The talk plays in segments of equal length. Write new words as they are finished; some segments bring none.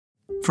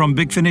From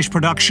Big Finish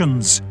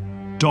Productions,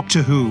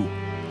 Doctor Who,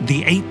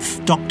 The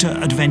Eighth Doctor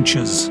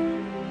Adventures,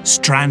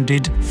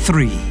 Stranded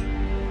 3.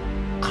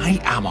 I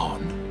am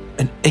on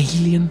an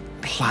alien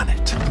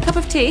planet. Cup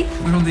of tea?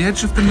 We're on the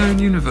edge of the known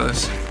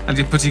universe, and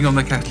you're putting on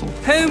the kettle.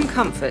 Home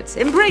comforts.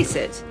 Embrace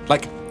it.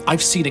 Like,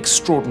 I've seen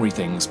extraordinary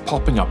things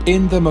popping up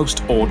in the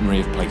most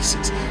ordinary of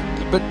places.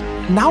 But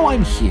now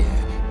I'm here,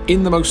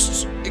 in the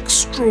most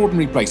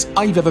extraordinary place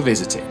I've ever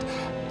visited.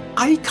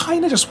 I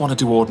kind of just want to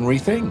do ordinary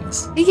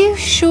things. Are you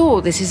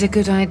sure this is a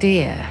good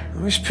idea? I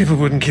wish people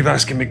wouldn't keep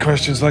asking me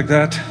questions like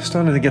that. It's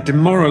starting to get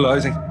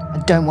demoralising.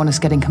 I don't want us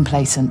getting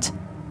complacent.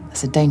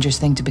 That's a dangerous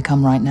thing to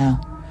become right now.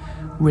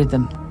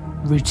 Rhythm,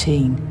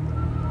 routine.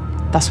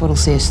 That's what'll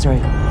see us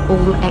through.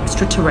 All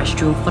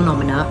extraterrestrial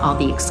phenomena are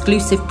the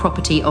exclusive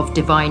property of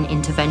divine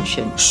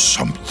intervention.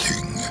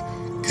 Something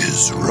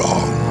is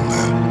wrong.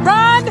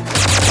 Run!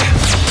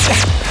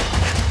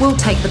 We'll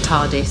take the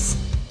TARDIS,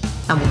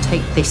 and we'll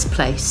take this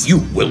place. You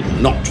will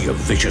not, you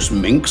vicious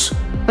minx.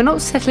 We're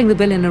not settling the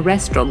bill in a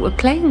restaurant. We're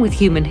playing with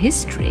human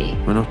history.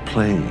 We're not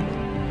playing.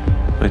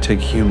 I take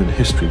human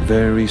history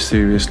very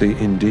seriously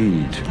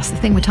indeed. That's the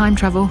thing with time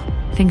travel.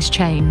 Things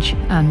change,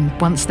 and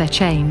once they're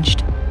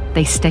changed,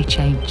 they stay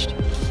changed.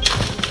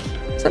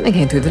 Something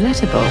came through the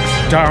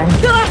letterbox. Down.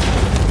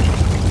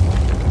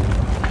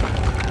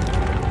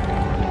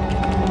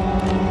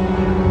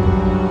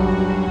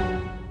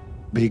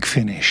 Big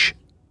Finish.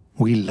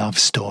 We love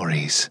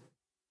stories.